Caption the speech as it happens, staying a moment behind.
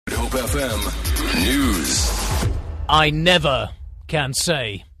Hope FM News. I never can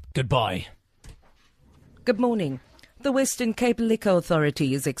say goodbye. Good morning. The Western Cape Liquor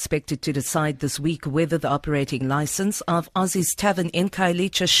Authority is expected to decide this week whether the operating licence of Aussie's Tavern in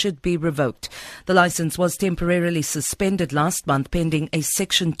Khayelitsha should be revoked. The licence was temporarily suspended last month pending a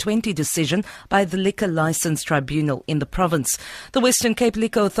Section 20 decision by the Liquor Licence Tribunal in the province. The Western Cape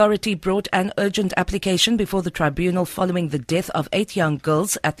Liquor Authority brought an urgent application before the tribunal following the death of 8 young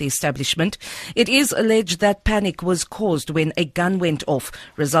girls at the establishment. It is alleged that panic was caused when a gun went off,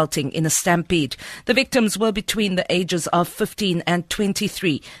 resulting in a stampede. The victims were between the ages of 15 and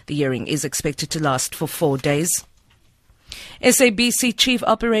 23. The hearing is expected to last for 4 days. SABC Chief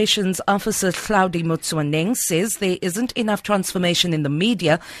Operations Officer Hlaudi Motsoeneng says there isn't enough transformation in the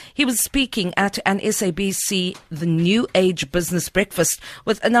media. He was speaking at an SABC The New Age Business Breakfast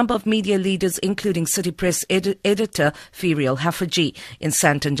with a number of media leaders, including City Press editor Ferial Haffajee in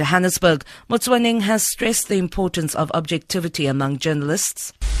Sandton, Johannesburg. Motsoeneng has stressed the importance of objectivity among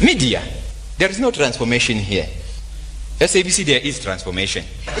journalists. Media, there is no transformation here. SABC, there is transformation.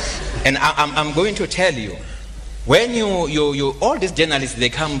 And I'm going to tell you, when you all these journalists, they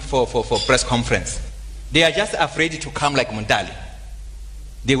come for press conference, they are just afraid to come like Muntali.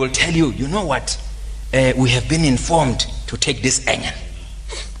 They will tell you, you know what, we have been informed to take this angle,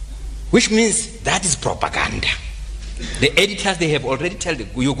 which means that is propaganda. The editors, they have already told you,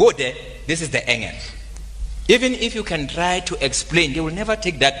 you go there, this is the angle. Even if you can try to explain, they will never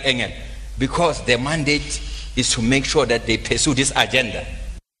take that angle because their mandate is to make sure that they pursue this agenda.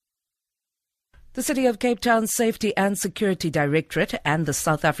 The City of Cape Town's Safety and Security Directorate and the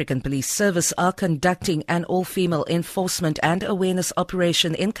South African Police Service are conducting an all-female enforcement and awareness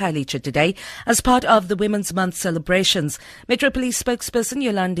operation in Khayelitsha today as part of the Women's Month celebrations. Metro Police spokesperson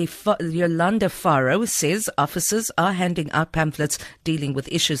Yolanda Faro says officers are handing out pamphlets dealing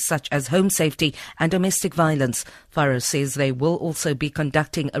with issues such as home safety and domestic violence. Faro says they will also be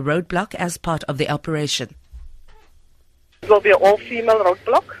conducting a roadblock as part of the operation. It will be an all-female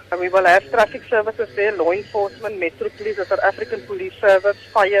roadblock, and we will have traffic services there, law enforcement, Metro Police, the South African Police Service,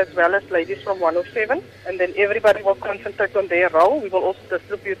 fire, as well as ladies from 107. And then everybody will concentrate on their role. We will also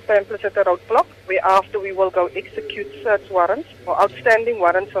distribute pamphlets at the roadblock, whereafter we will go execute search warrants or outstanding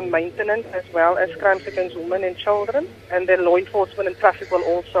warrants on maintenance, as well as crimes against women and children. And then law enforcement and traffic will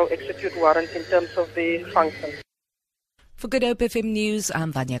also execute warrants in terms of their functions. For Good Hope FM News,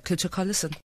 I'm Vanya Kluter-Collison.